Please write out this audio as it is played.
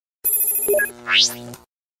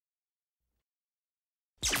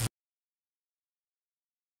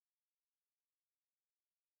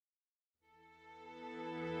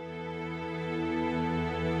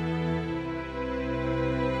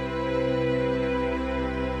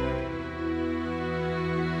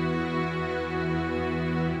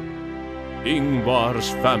Ingvar's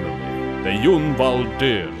family, the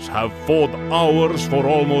Junvaldirs, have fought ours for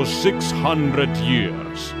almost 600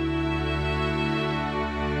 years.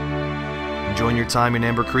 Enjoying your time in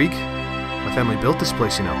Amber Creek? My family built this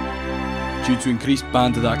place, you know. Due to increased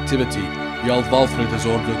bandit activity, Jarl Valfrid has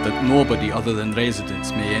ordered that nobody other than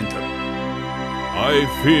residents may enter. I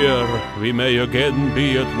fear we may again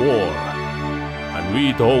be at war, and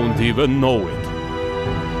we don't even know it.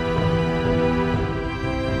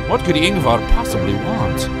 What could Ingvar possibly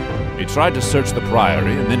want? He tried to search the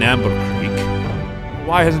Priory and then Amber Creek.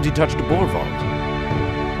 Why hasn't he touched Borvald?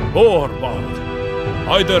 Borvald!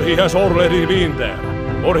 Either he has already been there,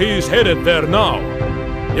 or he's headed there now.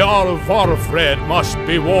 Jarl Valfrid must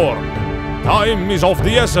be warned. Time is of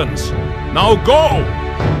the essence. Now go!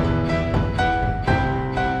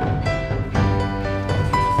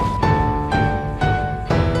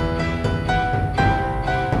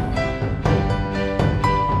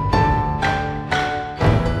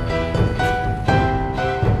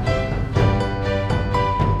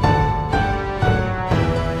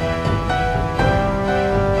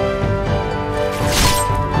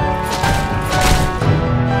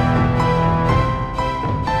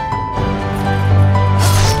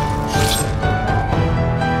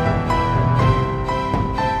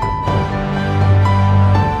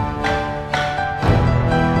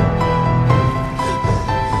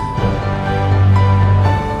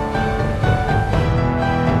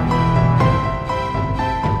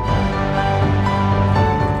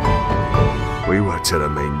 To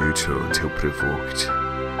remain neutral until provoked.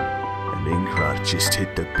 And Ingvar just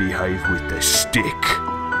hit the beehive with the stick.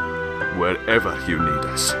 Wherever you need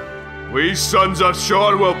us. We Sons of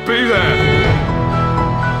Shore will be there!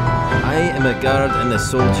 I am a guard and a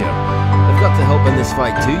soldier. I've got to help in this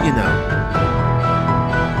fight too, you know.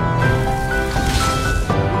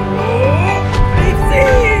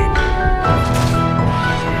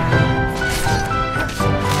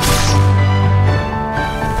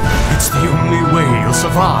 It's the only way you'll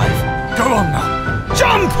survive. Go on now.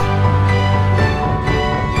 Jump!